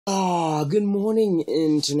Good morning,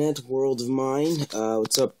 internet world of mine.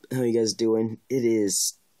 What's up? How you guys doing? It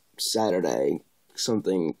is Saturday,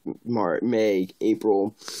 something, May,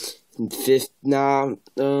 April 5th,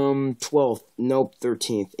 12th, nope,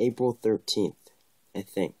 13th, April 13th, I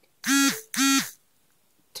think.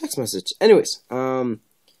 Text message. Anyways, how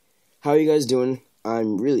are you guys doing?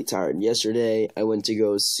 I'm really tired. Yesterday, I went to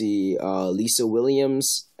go see, Lisa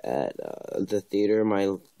Williams at, the theater,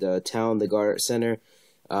 the Garden Center.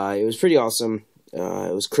 It was pretty awesome.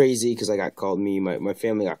 It was crazy because my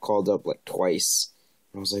family got called up like twice.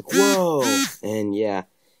 And I was like, whoa! And yeah,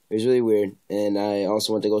 it was really weird. And I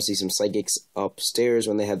also went to go see some psychics upstairs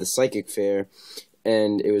when they had the psychic fair,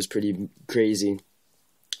 and it was pretty crazy.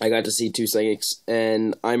 I got to see 2 psychics,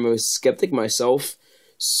 and I'm a skeptic myself,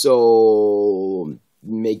 so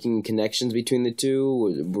making connections between the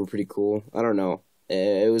two were pretty cool. I don't know.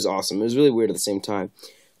 It was awesome. It was really weird at the same time.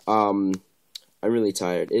 I'm really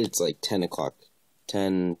tired. It's like 10 o'clock,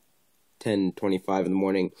 10:25 in the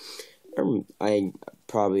morning. I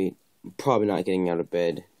probably not getting out of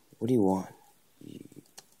bed. What do you want?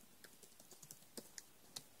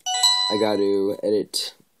 I got to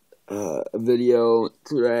edit a video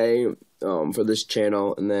today for this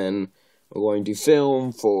channel, and then I'm going to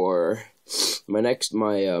film for my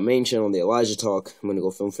main channel, the Elijah Talk. I'm going to go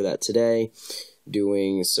film for that today,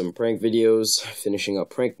 doing some prank videos, finishing up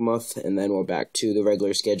prank month, and then we're back to the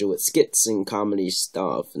regular schedule with skits and comedy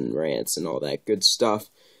stuff and rants and all that good stuff.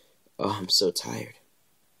 Oh, I'm so tired.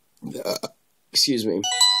 Excuse me.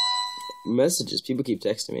 Messages. People keep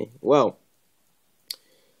texting me. Well,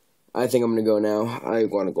 I think I'm gonna go now. I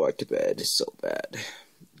want to go back to bed so bad.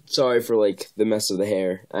 Sorry for, like, the mess of the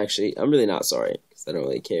hair. Actually, I'm really not sorry, because I don't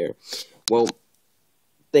really care. Well,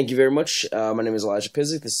 thank you very much. My name is Elijah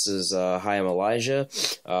Physic. This is, hi, I'm Elijah.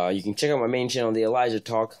 You can check out my main channel, the Elijah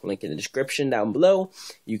Talk, link in the description down below.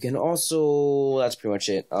 You can also, that's pretty much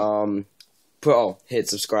it. Hit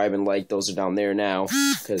subscribe and like, those are down there now,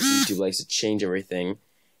 because YouTube likes to change everything.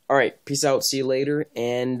 Alright, peace out, see you later,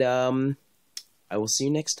 and, I will see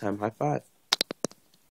you next time. High five.